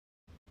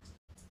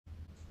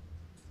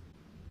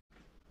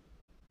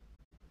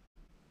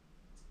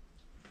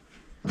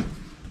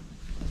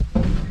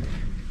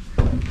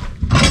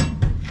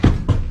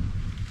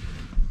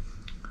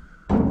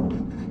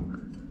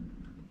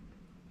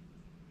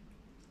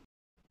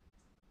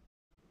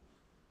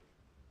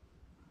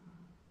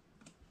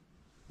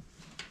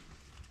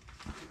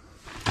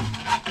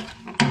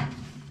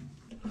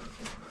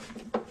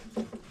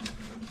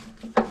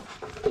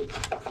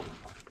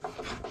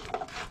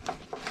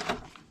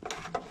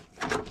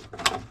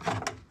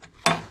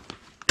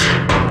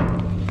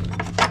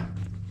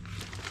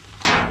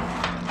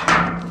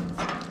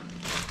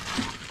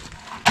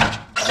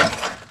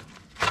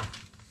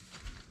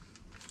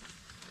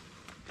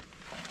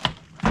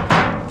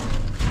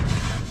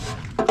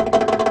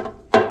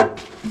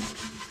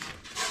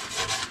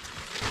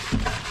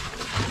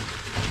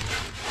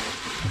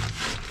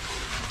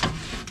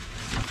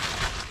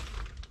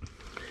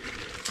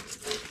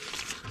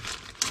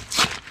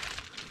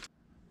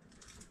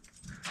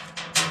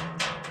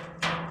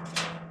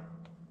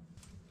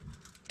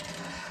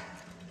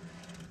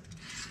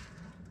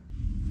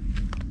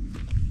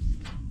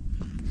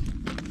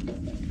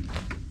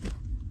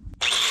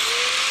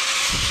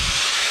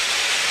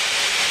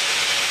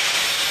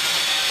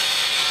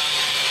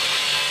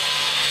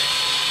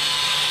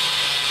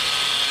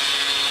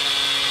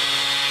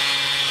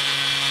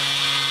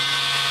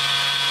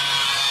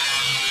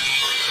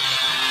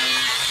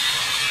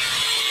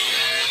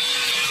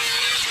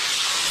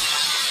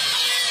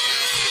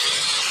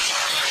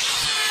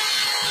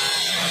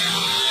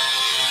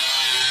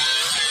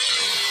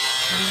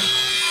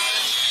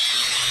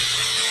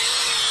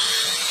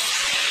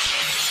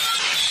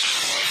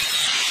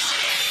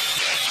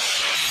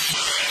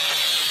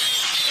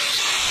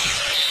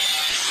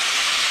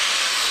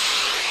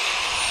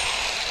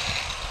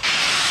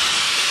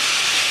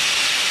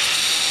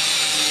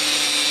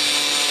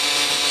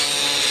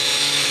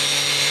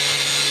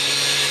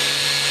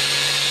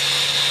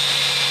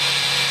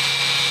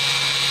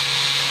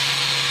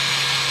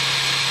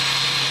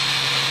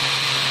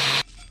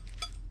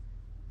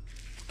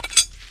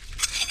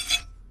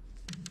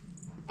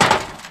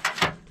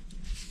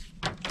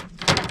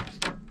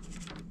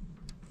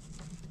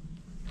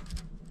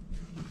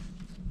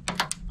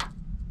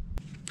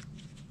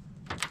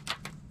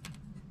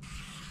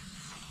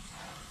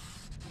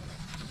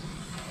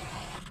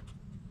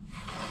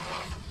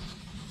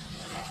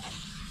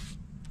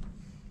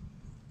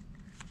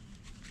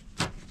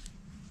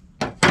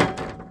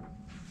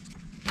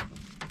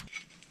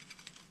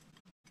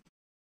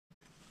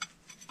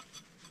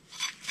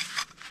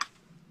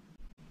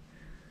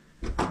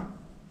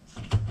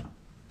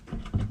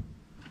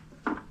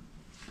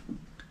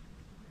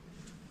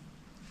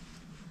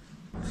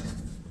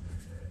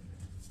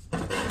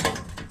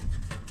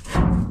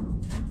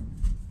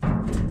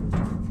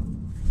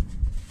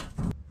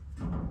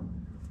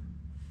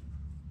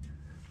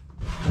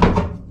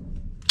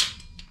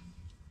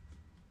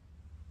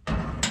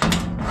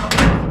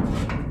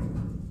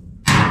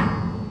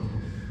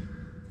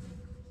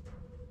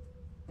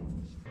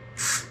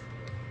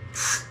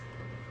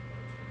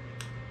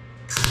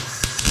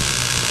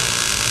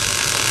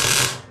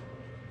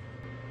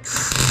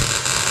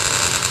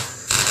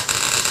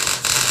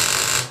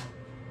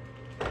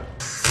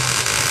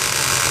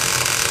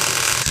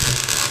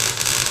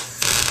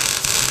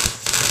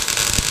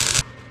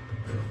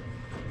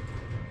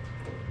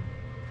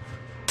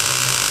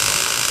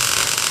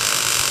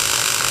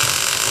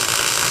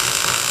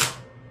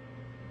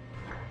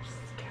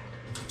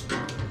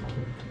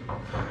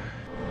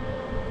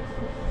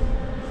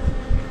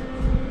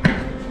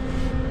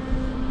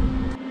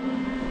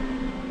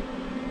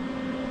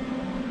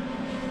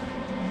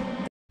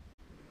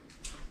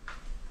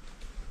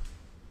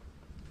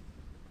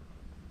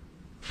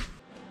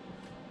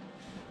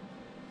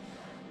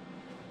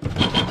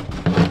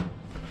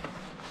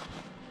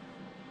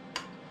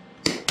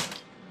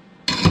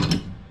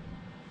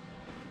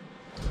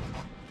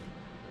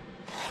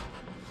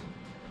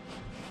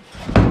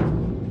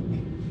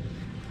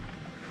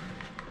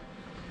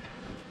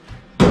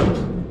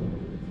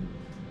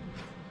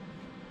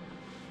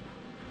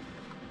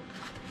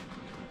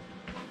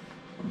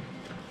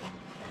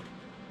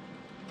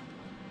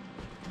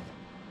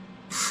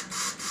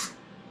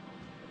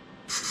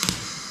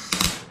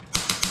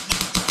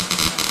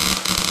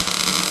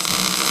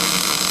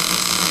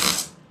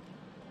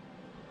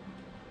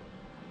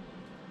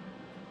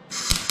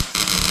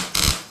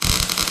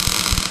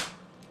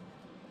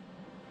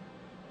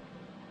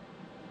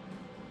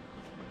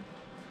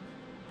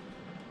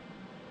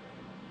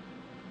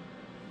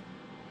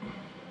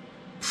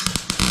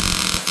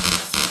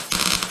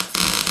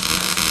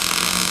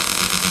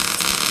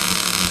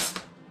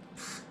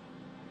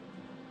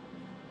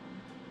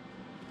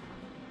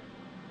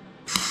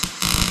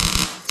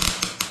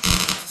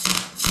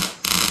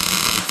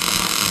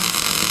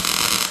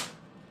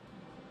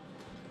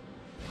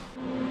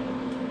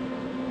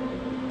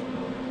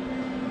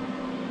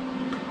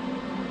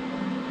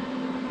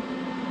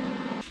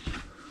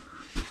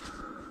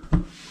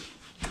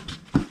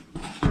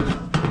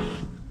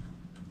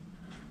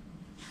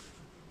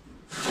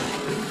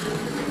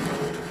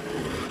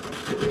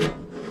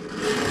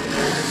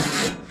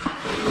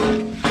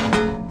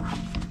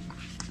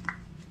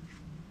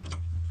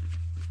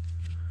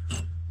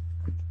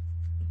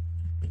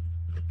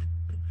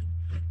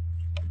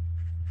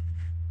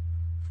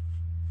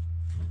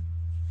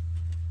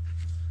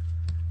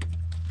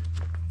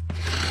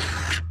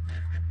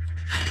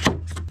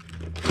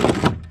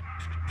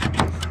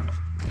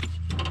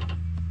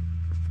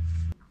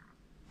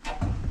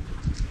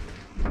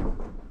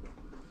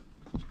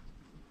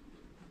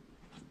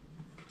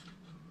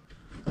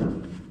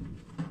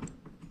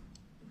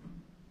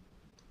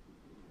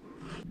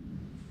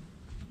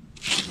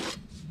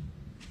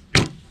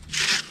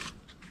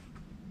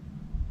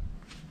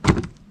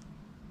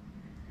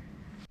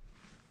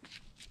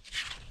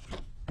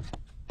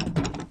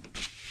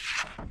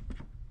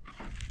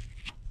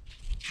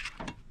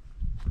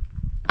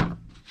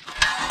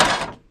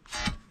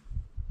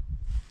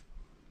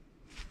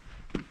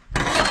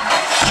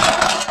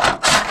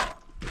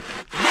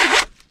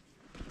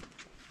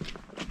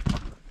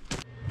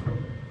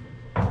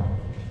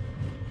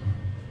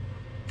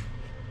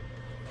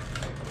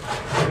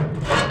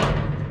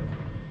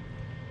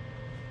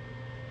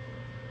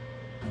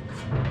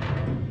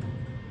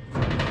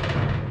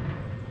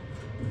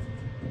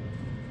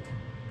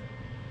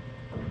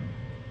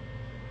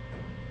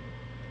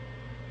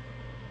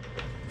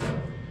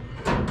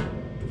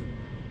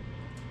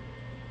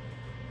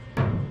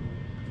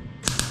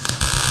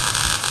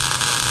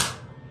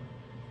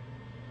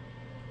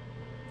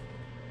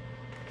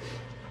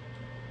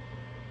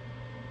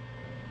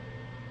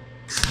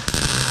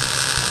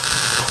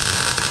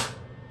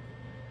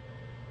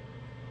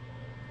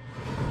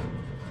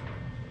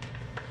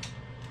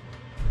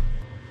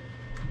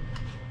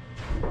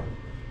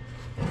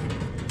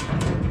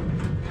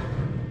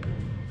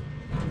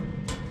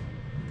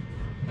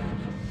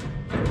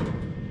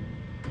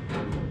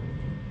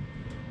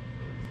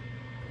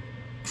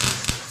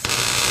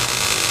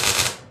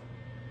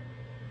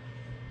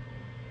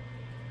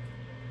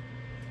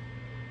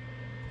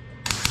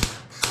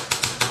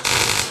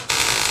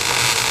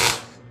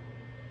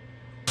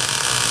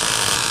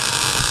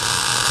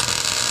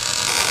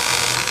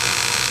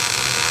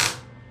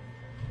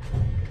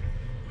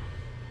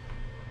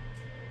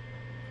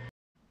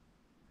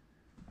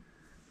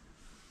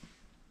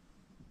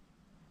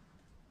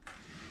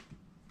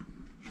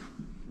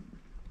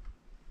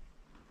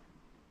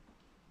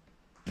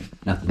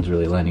Nothing's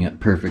really lining up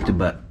perfect,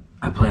 but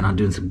I plan on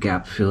doing some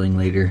gap filling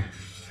later.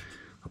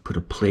 I'll put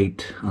a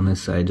plate on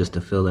this side just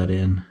to fill that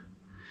in.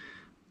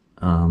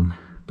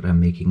 But I'm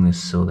making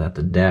this so that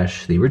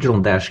the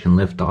original dash can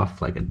lift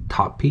off like a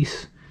top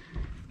piece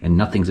and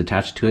nothing's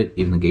attached to it.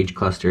 Even the gauge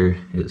cluster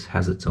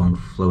has its own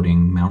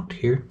floating mount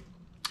here.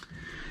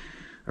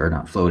 Or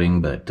not floating,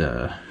 but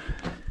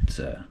it's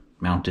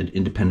mounted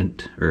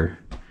independent, or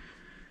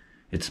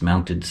it's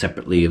mounted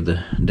separately of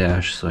the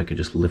dash, so I could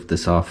just lift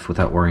this off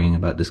without worrying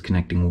about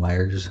disconnecting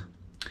wires.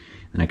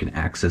 And I can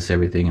access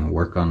everything and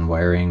work on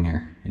wiring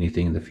or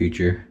anything in the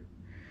future.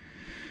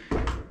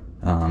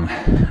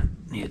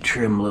 Need to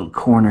trim a little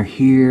corner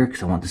here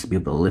because I want this to be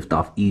able to lift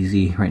off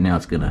easy. Right now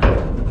it's gonna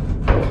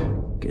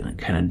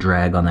kind of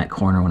drag on that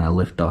corner when I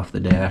lift off the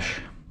dash.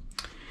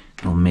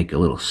 I'll make a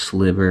little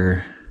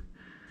sliver.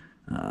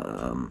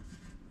 I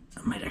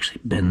might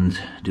actually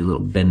do a little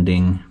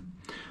bending,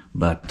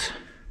 but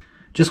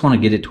just want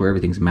to get it to where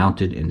everything's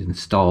mounted and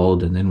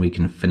installed, and then we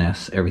can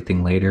finesse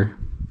everything later.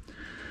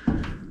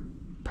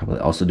 Probably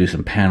also do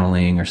some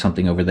paneling or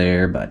something over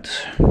there, but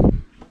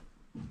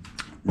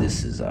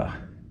this is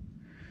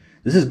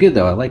good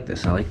though. I like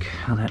this. I like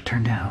how that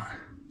turned out.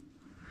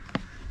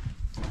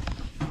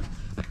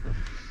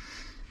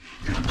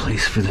 Got a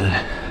place for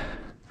the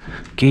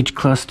gauge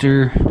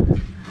cluster,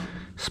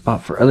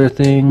 spot for other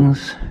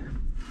things.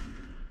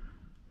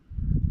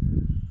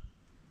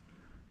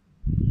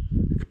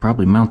 Could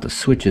probably mount the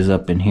switches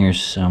up in here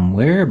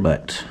somewhere,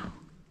 but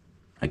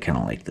I kind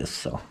of like this,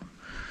 so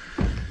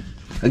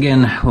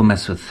again, we'll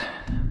mess with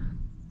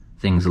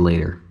things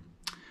later.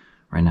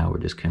 Right now we're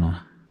just kind of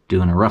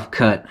doing a rough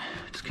cut,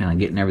 just kind of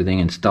getting everything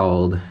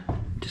installed,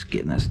 just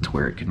getting this to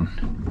where it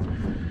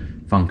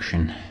can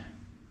function.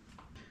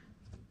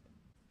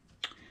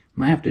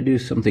 Might have to do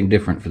something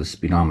different for the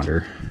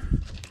speedometer.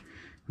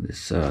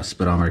 This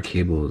speedometer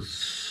cable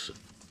was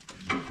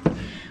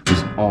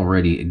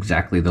already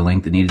exactly the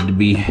length it needed to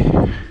be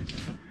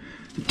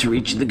to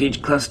reach the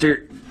gauge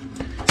cluster,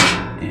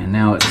 and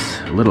now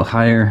it's a little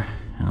higher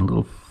and a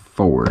little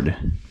forward,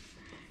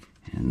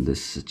 and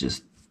this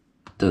just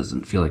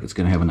doesn't feel like it's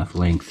going to have enough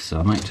length, so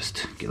I might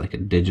just get like a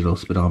digital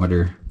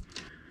speedometer.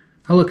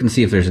 I'll look and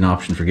see if there's an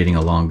option for getting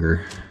a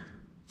longer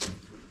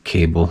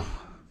cable,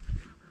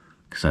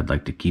 because I'd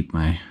like to keep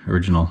my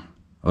original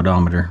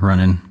odometer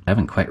running. I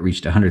haven't quite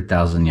reached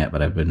 100,000 yet,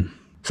 but I've been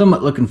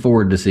somewhat looking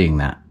forward to seeing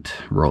that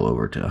roll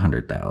over to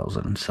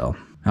 100,000, so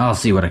I'll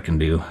see what I can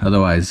do.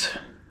 Otherwise,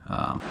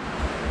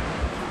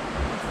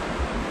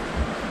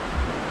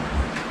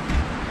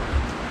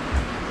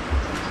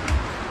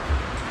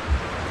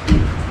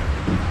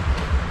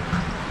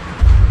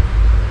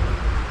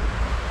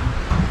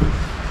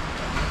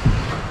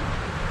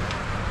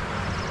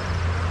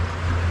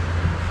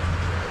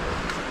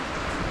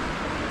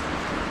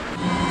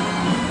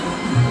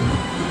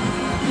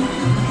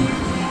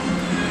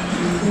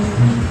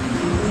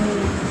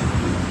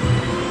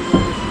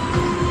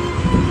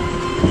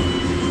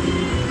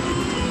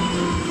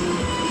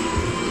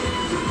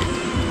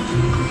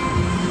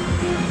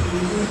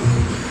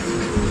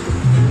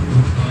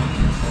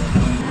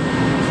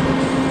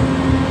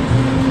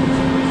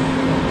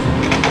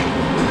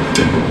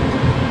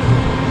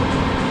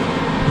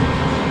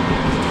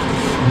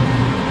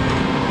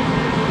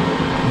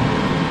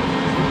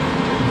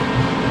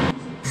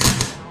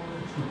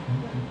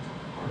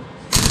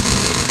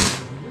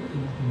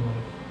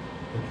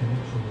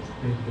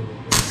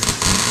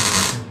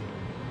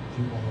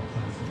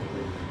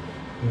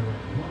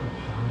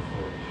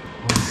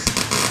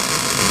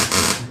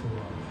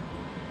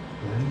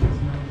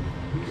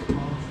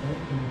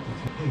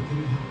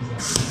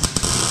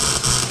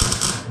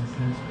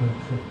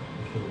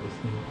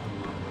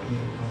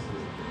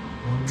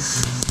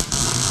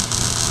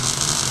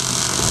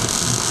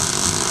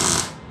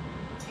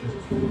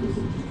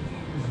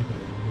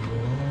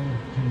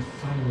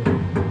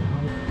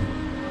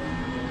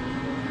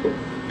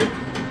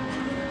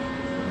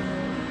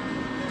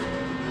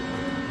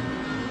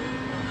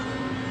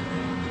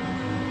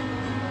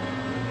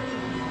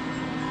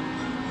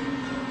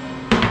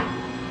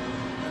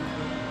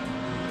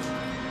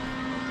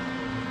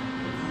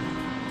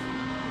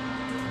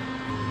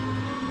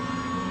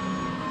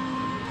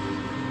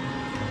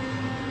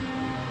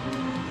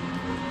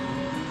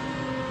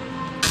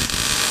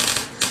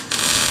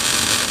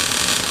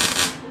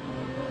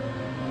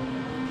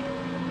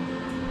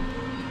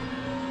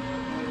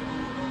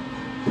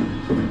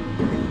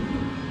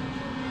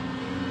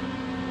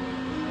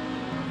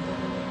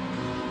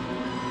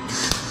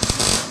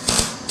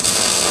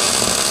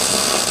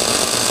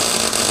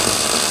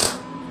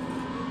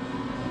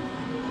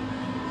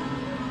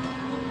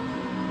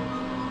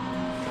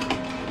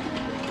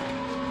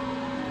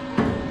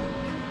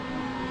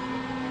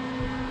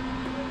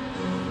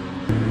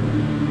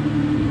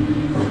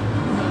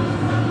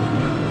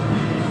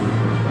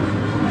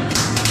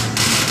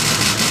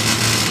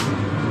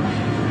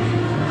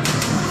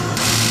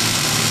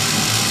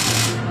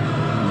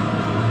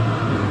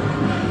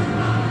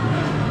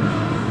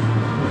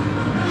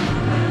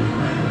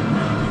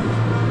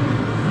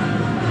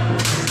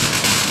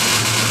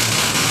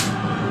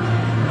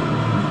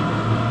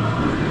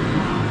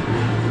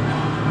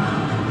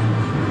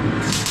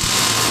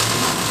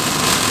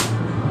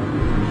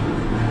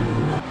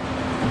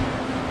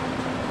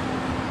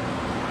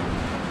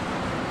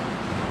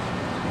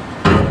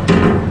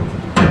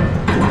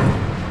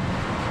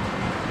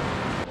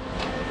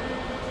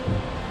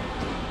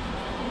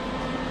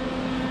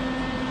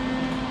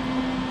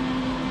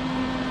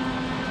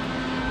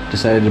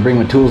 Decided to bring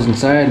my tools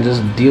inside and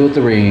just deal with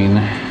the rain.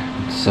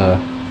 It's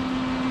gonna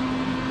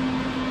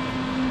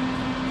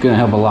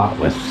help a lot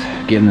with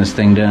getting this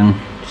thing done.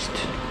 Just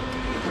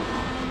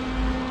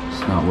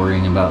not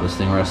worrying about this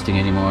thing rusting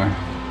anymore.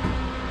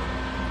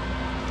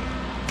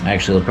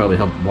 Actually, it'll probably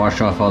help wash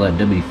off all that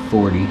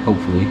WD-40,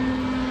 hopefully.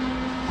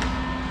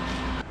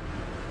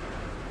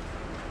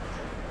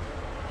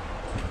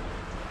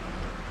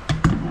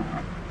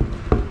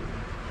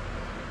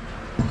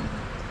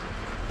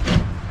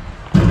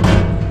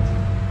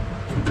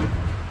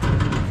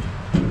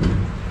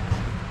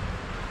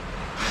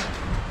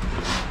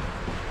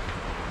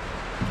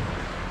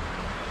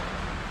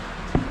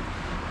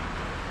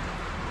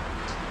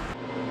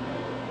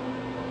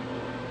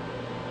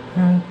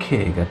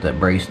 Okay, got that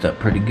braced up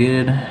pretty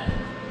good.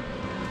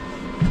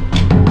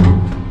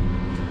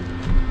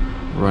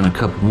 Run a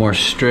couple more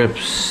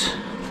strips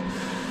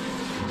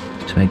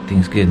to make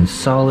things good and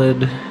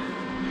solid.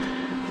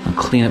 I'll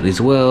clean up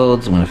these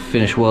welds. I'm going to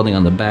finish welding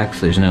on the back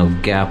so there's no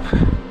gap.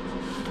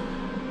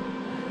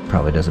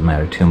 Probably doesn't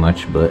matter too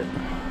much, but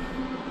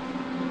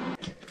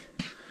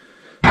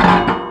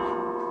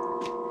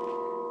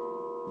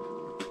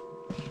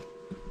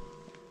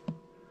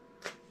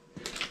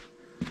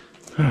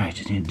alright,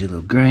 just need to do a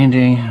little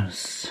grinding.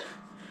 Let's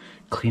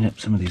clean up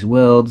some of these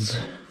welds.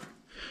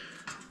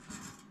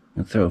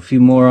 I'll throw a few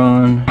more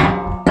on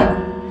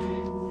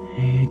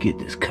and get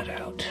this cut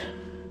out.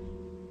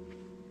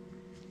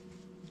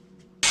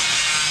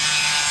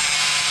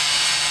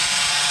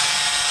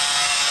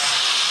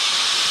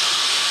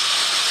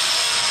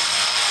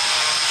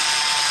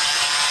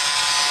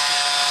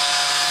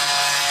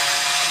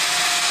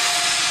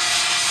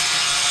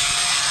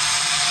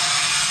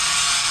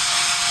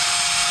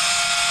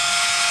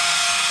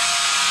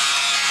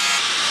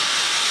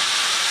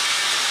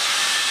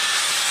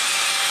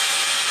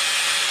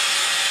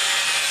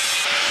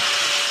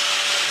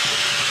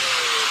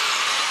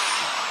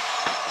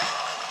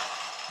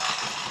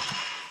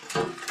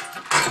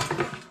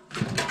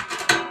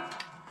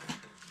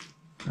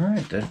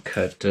 Alright, that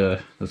cut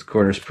those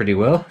corners pretty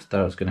well.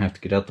 Thought I was going to have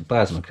to get out the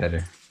plasma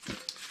cutter.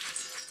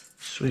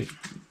 Sweet.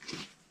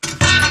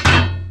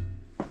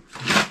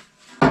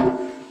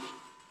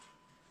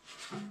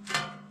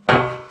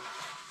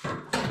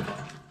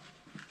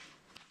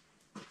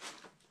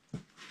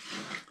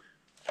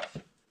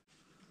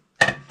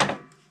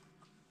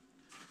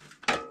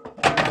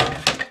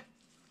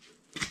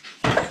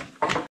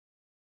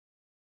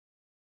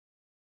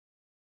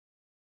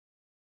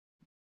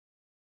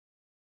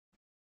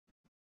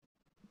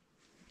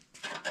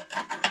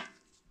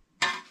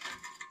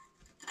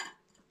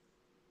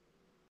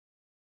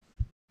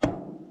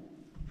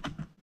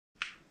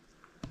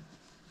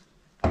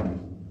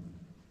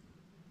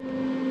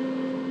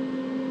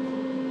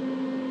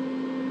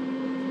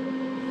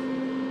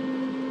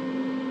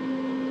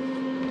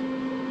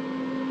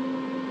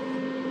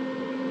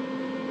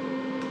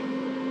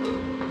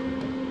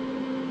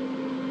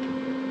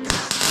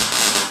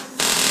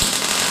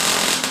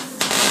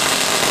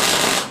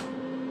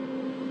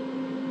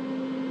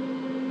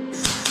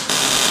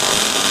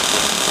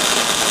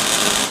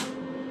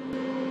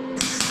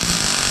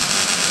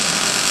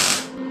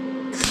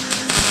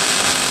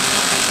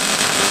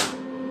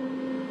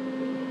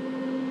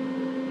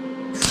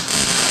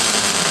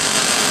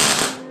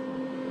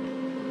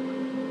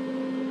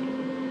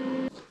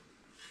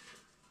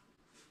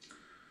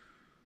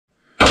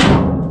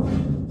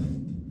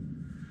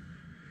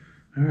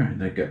 Alright,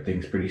 that got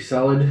things pretty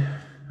solid.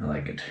 I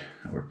like it.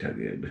 That worked out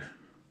good.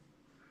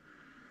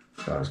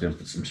 Thought I was going to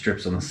put some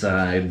strips on the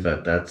side,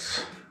 but I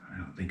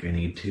don't think I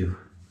need to.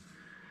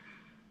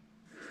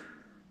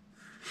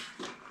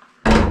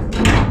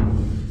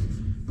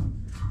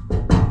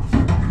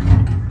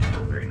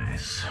 Very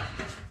nice.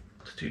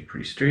 Stayed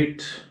pretty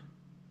straight.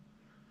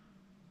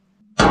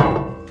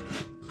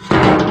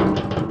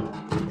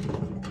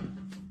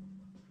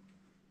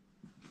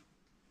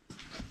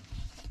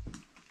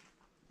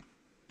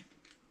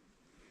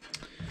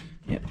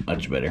 Yep,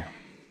 much better.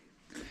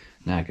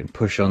 Now I can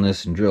push on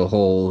this and drill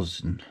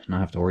holes and not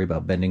have to worry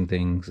about bending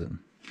things and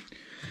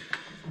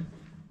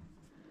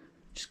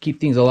just keep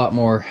things a lot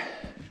more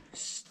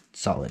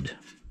solid,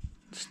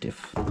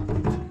 stiff.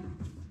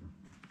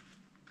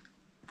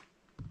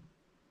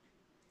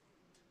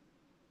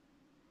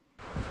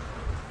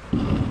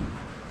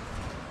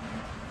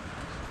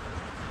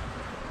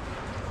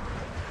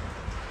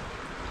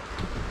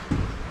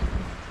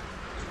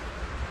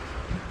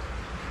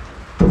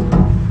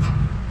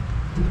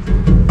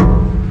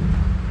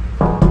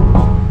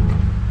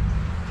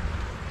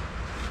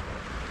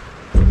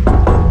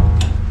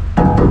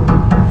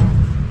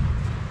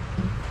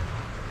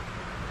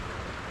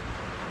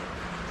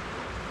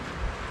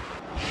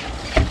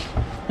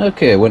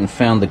 Okay, I went and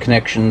found the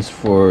connections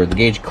for the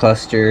gauge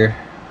cluster,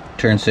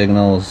 turn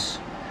signals,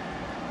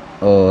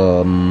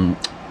 oil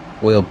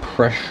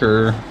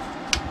pressure.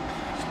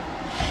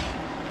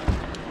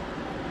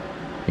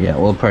 Yeah,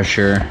 oil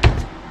pressure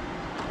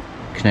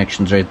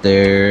connections right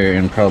there,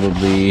 and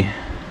probably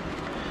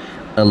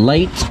a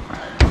light,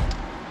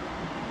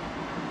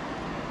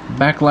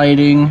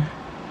 backlighting,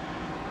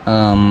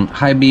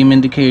 high beam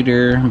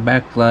indicator,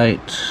 backlight,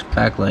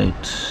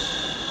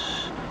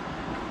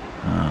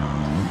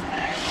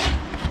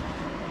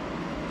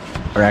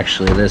 or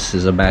actually this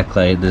is a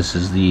backlight, this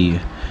is the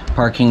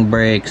parking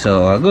brake.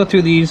 So I'll go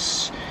through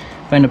these,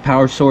 find a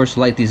power source,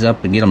 light these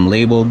up and get them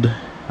labeled.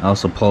 I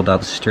also pulled out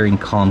the steering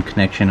column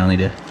connection. I'll need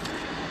to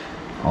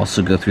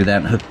also go through that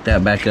and hook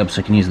that back up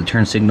so I can use the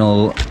turn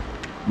signal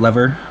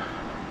lever.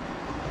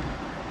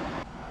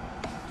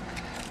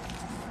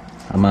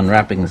 I'm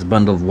unwrapping this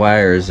bundle of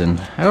wires, and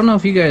I don't know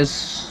if you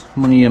guys,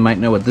 one of you might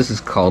know what this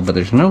is called, but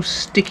there's no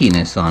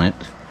stickiness on it.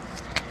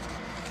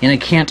 And I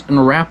can't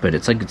unwrap it.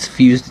 It's like it's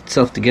fused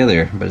itself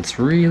together, but it's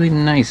really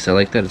nice. I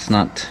like that it's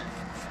not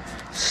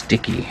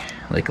sticky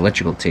like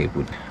electrical tape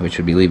would, which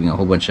would be leaving a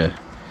whole bunch of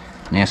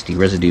nasty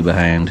residue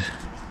behind.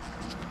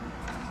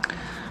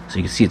 So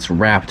you can see it's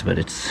wrapped, but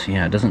it's,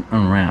 yeah, it doesn't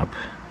unwrap.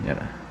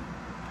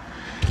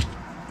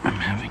 I'm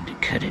having to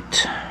cut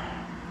it.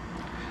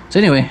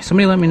 So anyway,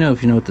 somebody let me know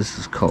if you know what this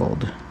is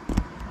called.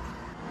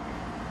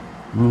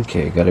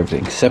 Okay, got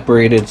everything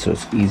separated so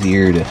it's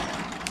easier to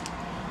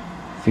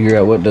figure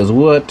out what does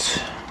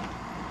what.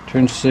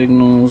 Turn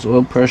signals,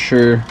 oil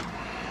pressure,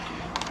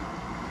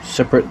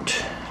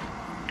 separate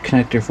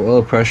connector for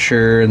oil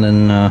pressure, and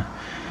then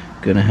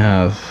gonna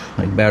have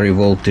like battery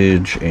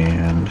voltage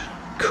and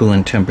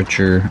coolant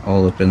temperature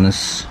all up in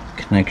this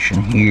connection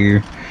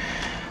here.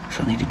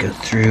 So I need to go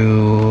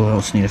through. I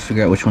also need to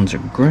figure out which ones are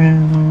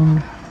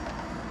ground.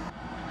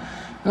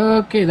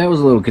 Okay, that was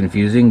a little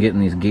confusing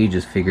getting these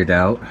gauges figured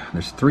out.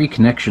 There's 3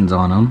 connections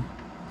on them,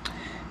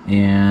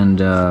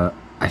 and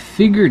I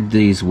figured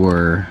these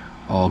were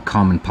all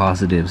common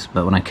positives,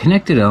 but when I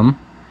connected them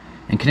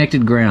and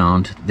connected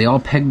ground, they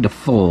all pegged to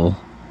full,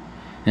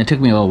 and it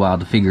took me a little while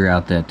to figure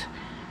out that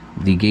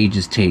the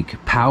gauges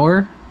take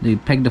power, they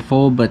peg to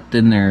full, but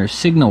then their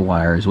signal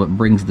wire is what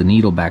brings the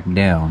needle back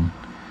down.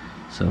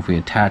 So if we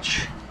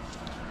attach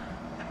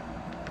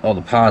all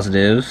the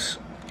positives,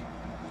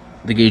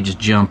 the gauges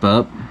jump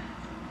up,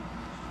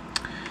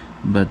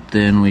 but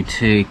then we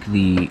take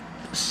the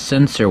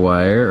sensor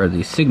wire, or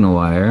the signal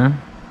wire,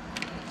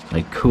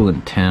 like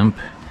coolant temp,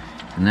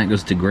 and that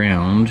goes to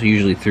ground,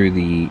 usually through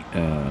the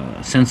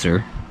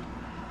sensor,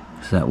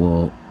 so that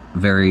will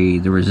vary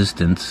the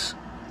resistance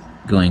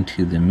going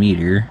to the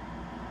meter,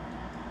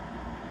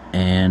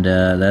 and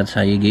that's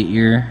how you get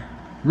your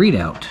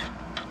readout.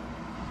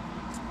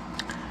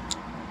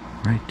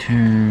 Right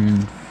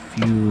turn,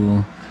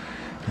 fuel,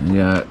 we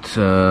got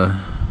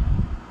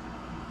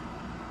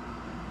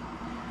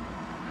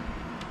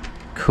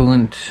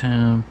coolant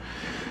temp,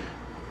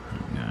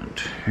 we got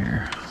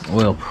here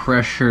oil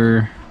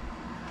pressure.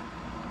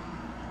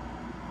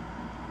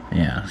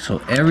 Yeah, so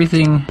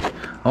everything,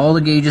 all the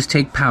gauges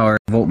take power.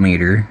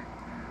 Voltmeter,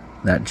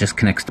 that just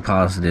connects to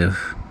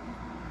positive,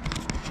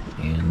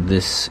 and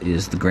this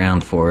is the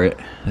ground for it.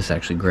 This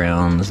actually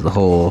grounds the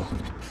whole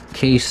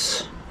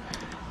case,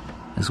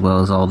 as well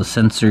as all the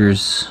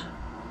sensors.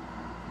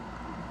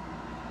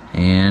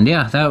 And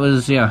yeah, that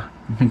was, yeah,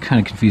 it kind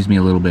of confused me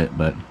a little bit,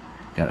 but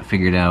got it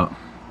figured out.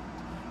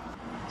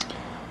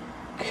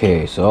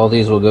 Okay, so all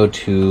these will go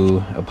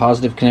to a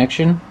positive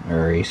connection,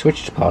 or a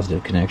switch to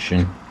positive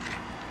connection.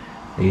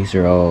 These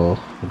are all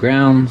the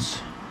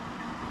grounds,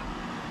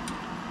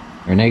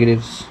 or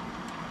negatives.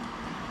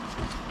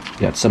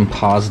 Got some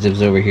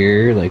positives over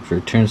here, like for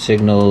turn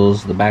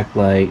signals, the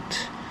backlight,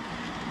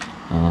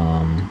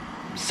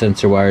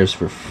 sensor wires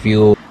for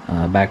fuel,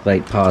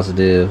 backlight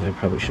positive. I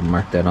probably should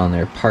mark that on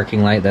there.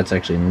 Parking light, that's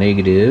actually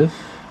negative.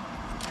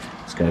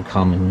 It's got a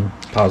common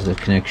positive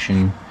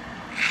connection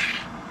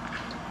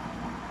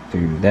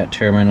through that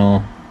terminal.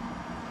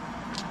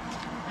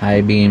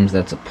 High beams,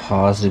 that's a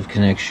positive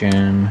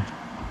connection.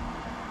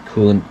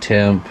 Coolant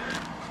temp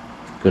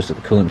goes to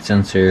the coolant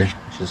sensor,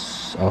 which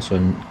is also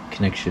in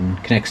connection,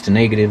 connects to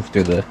negative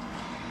through the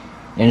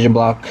engine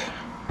block.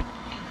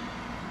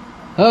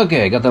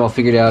 Okay, got that all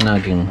figured out. Now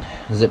I can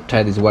zip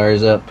tie these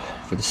wires up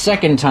for the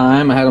second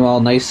time. I had them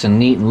all nice and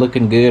neat and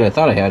looking good. I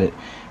thought I had it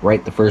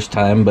right the first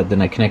time, but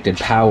then I connected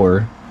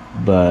power.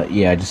 But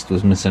yeah, I just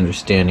was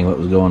misunderstanding what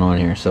was going on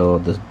here. So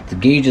the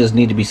gauges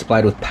need to be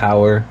supplied with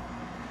power,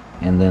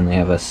 and then they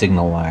have a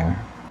signal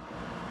wire.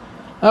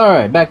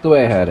 Alright, back the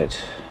way I had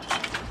it.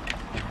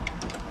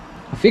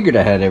 I figured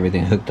I had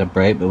everything hooked up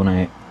right, but when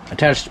I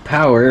attached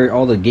power,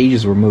 all the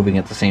gauges were moving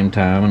at the same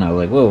time, and I was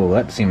like, whoa,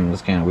 that seems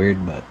kind of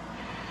weird, but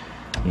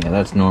yeah,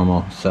 that's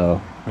normal.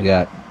 So we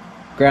got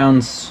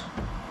grounds,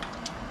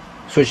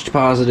 switch to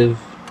positive,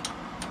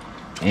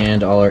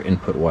 and all our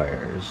input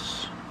wires.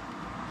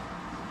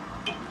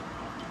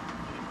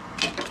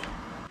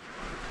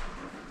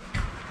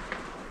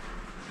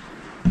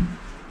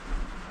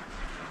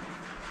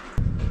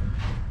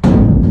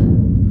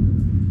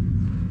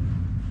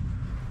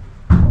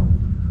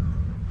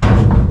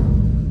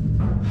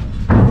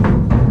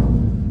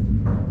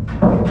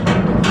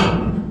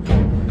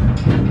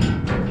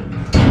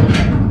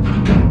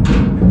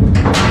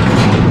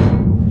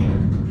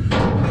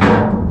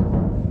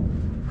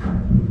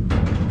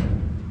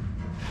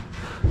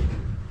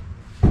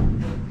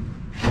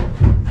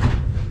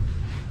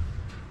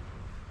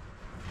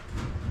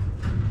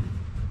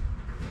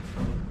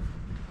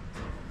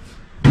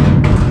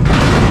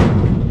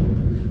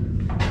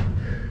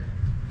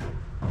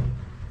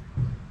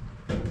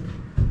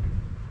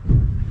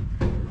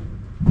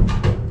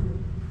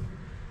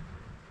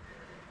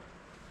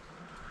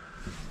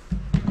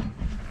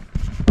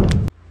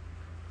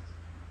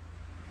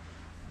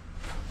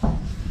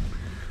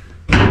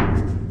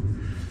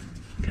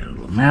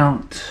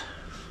 mount.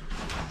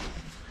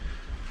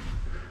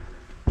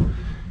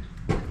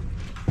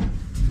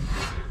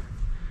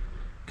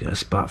 Got a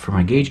spot for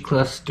my gauge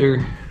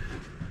cluster.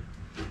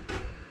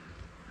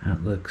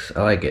 That looks,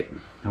 I like it.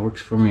 That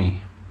works for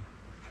me.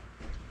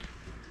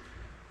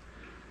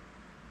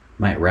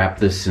 Might wrap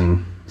this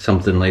in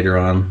something later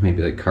on,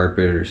 maybe like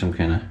carpet or some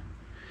kind of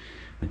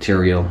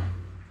material.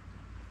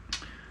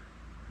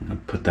 I'll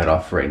put that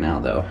off right now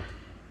though.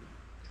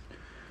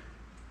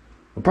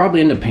 I'll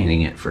probably end up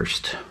painting it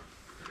first.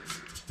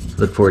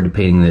 Look forward to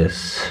painting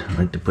this. I'd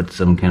like to put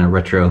some kind of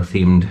retro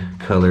themed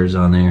colors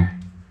on there.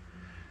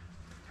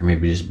 Or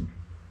maybe just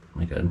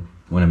like a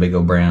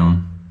Winnebago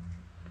brown,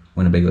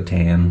 Winnebago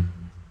tan.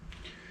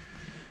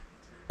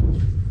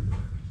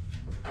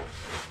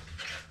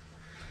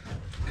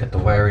 Got the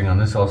wiring on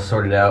this all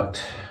sorted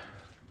out.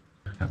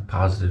 Got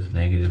positive,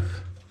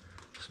 negative.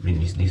 This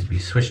means needs to be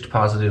switched to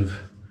positive.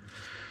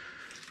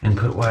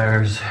 Input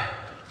wires.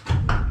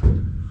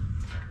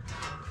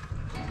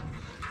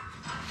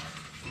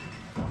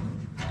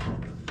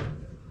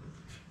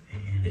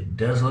 And it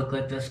does look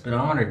like the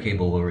speedometer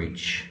cable will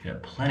reach.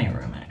 Got plenty of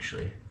room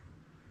actually.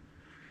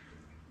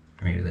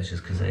 Maybe that's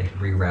just because I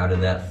rerouted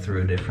that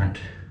through a different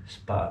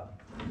spot.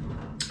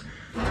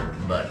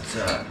 But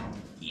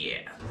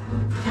yeah,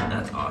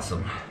 that's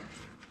awesome.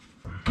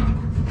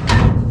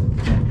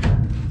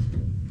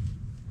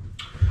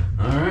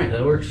 Alright,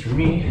 that works for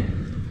me.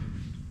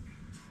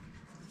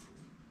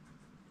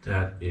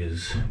 That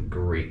is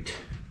great.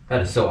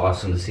 That is so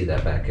awesome to see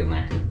that back in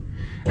there.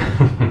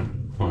 I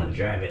want to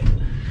drive it.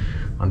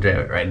 I'll drive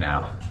it right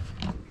now.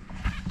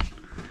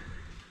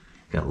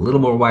 Got a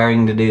little more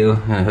wiring to do.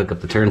 I hook up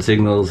the turn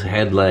signals,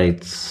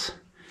 headlights,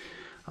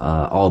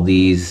 all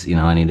these. You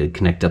know, I need to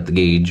connect up the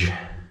gauge.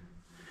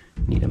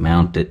 Need to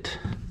mount it.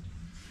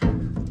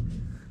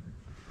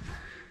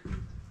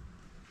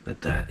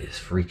 But that is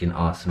freaking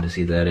awesome to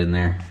see that in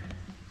there.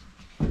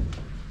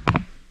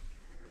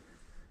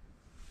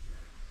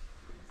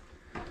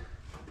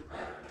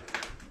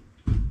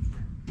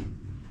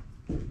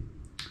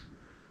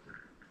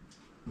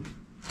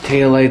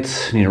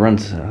 Taillights, need to run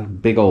a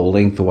big old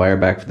length of wire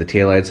back for the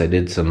taillights. I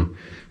did some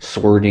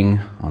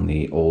sorting on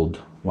the old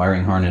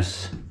wiring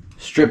harness,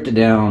 stripped it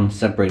down,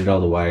 separated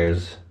all the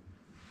wires,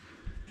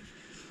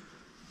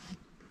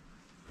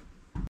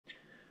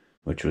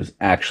 which was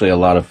actually a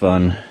lot of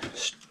fun.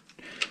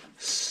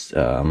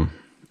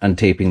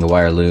 Untaping the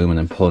wire loom and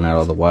then pulling out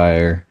all the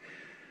wire,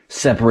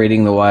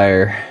 separating the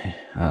wire.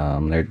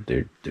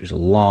 There's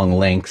long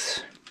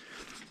lengths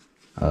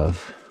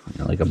of, you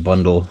know, like a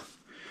bundle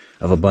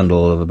of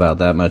about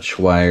that much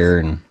wire,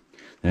 and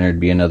then there'd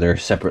be another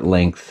separate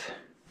length,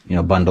 you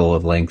know, bundle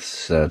of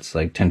lengths that's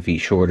like 10 feet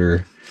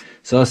shorter.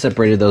 So I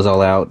separated those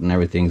all out, and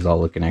everything's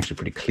all looking actually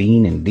pretty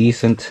clean and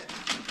decent.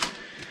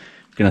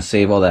 Gonna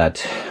save all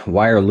that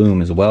wire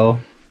loom as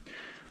well.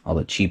 All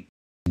the cheap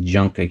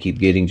junk I keep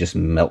getting just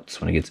melts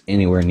when it gets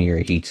anywhere near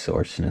a heat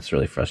source, and it's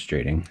really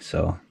frustrating.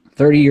 So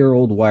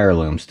 30-year-old wire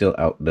loom still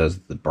outdoes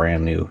the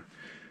brand new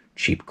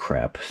cheap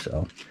crap.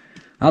 So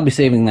I'll be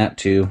saving that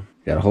too.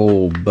 Got a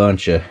whole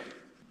bunch of,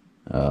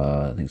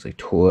 I think it's like,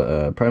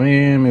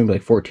 probably maybe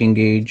like 14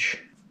 gauge.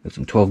 Got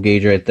some 12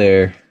 gauge right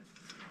there.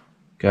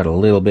 Got a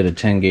little bit of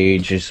 10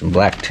 gauge, just some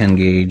black 10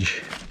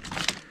 gauge.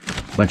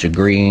 A bunch of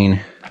green,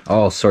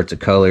 all sorts of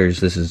colors.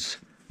 This is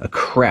a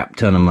crap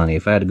ton of money.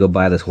 If I had to go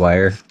buy this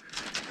wire,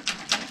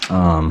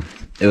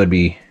 it would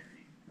be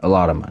a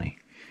lot of money.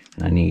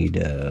 And I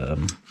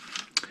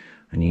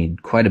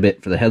need quite a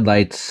bit for the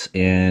headlights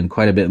and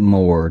quite a bit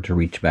more to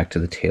reach back to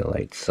the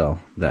taillights. So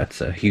that's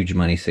a huge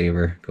money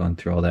saver going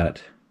through all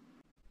that.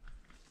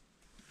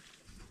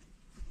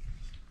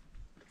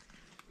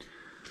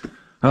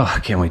 Oh, I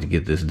can't wait to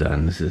get this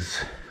done. This is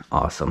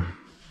awesome.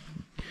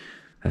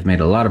 I've made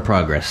a lot of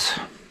progress.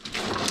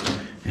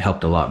 It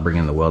helped a lot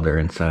bringing the welder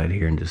inside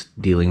here and just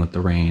dealing with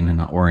the rain and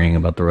not worrying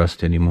about the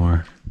rust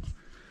anymore.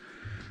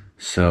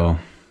 So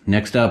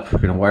next up, we're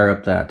gonna wire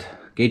up that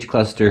gauge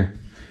cluster.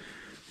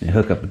 And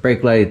hook up the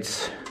brake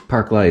lights,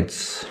 park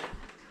lights,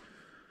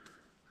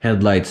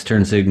 headlights,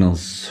 turn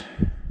signals.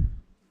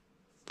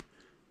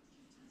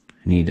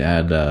 I need to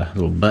add a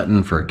little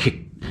button for a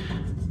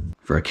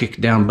kick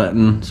down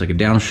button. It's like a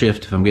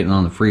downshift if I'm getting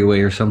on the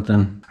freeway or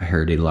something. I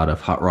heard a lot of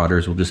hot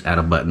rodders will just add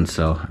a button,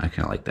 so I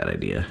kind of like that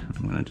idea.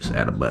 I'm gonna just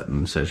add a button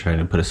instead of trying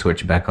to put a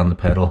switch back on the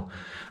pedal.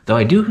 Though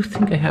I do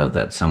think I have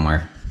that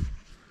somewhere.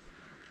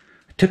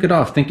 I took it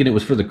off thinking it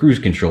was for the cruise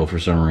control for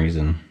some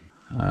reason.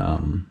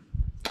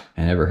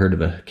 I never heard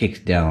of a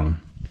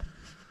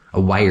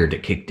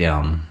wired kick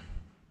down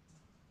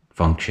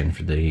function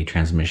for the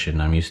transmission.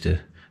 I'm used to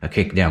a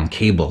kick down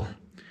cable.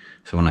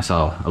 So when I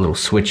saw a little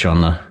switch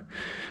on the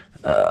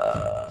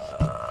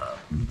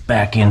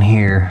back in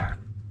here,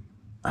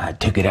 I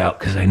took it out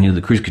because I knew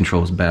the cruise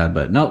control was bad.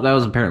 But no, that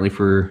was apparently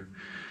for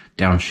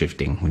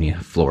downshifting when you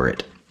floor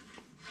it.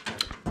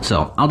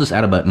 So I'll just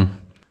add a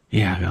button.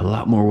 Yeah, I got a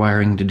lot more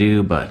wiring to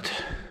do, but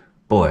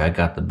boy, I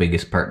got the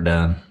biggest part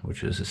done,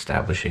 which was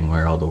establishing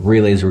where all the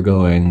relays were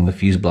going, the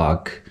fuse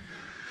block,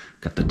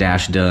 Got the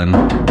dash done.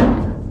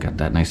 Got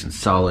that nice and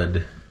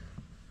solid.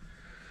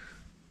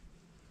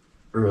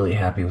 Really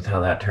happy with how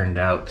that turned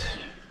out.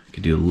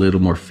 Could do a little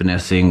more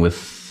finessing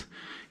with,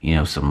 you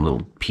know, some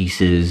little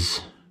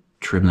pieces.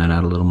 Trim that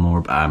out a little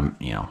more,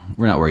 but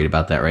we're not worried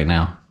about that right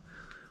now.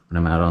 When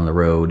I'm out on the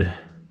road,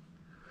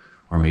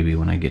 or maybe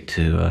when I get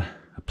to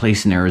a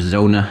place in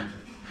Arizona.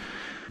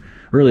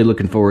 Really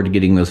looking forward to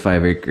getting those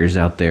 5 acres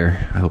out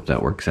there. I hope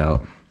that works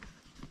out.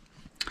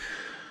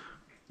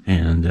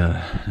 And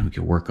we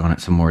can work on it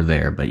some more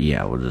there, but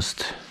yeah, we'll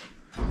just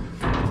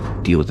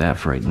deal with that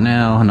for right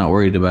now. I'm not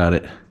worried about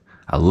it.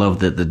 I love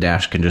that the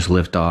dash can just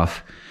lift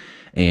off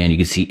and you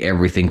can see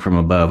everything from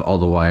above, all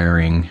the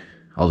wiring,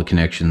 all the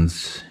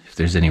connections. If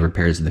there's any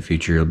repairs in the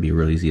future, it'll be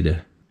real easy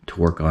to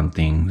work on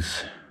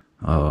things.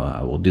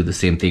 I will do the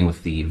same thing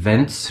with the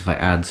vents. If I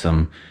add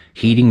some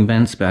heating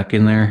vents back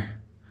in there,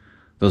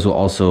 those will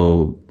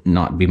also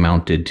not be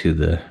mounted to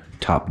the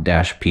top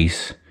dash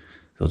piece.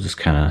 They'll just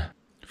kind of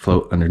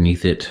float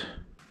underneath it.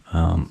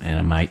 And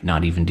I might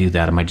not even do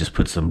that. I might just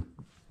put some,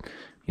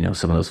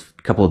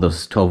 couple of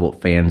those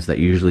 12-volt fans that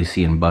you usually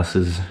see in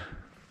buses.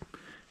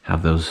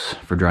 Have those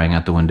for drying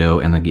out the window,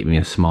 and then get me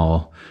a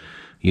small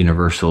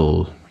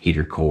universal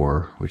heater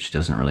core, which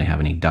doesn't really have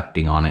any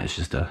ducting on it. It's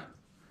just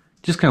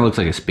kind of looks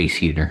like a space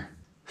heater.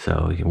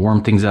 So you can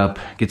warm things up,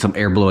 get some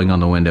air blowing on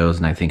the windows,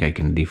 and I think I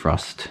can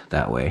defrost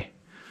that way.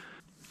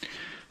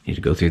 Need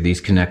to go through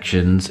these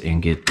connections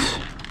and get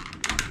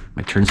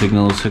my turn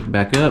signals hooked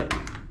back up.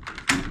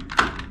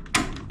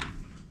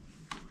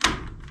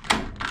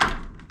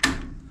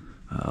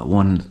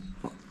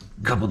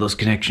 Couple of those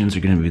connections are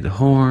going to be the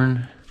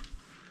horn.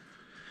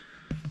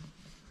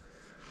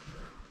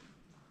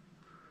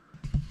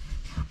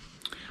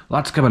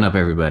 Lots coming up,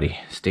 everybody.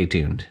 Stay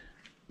tuned.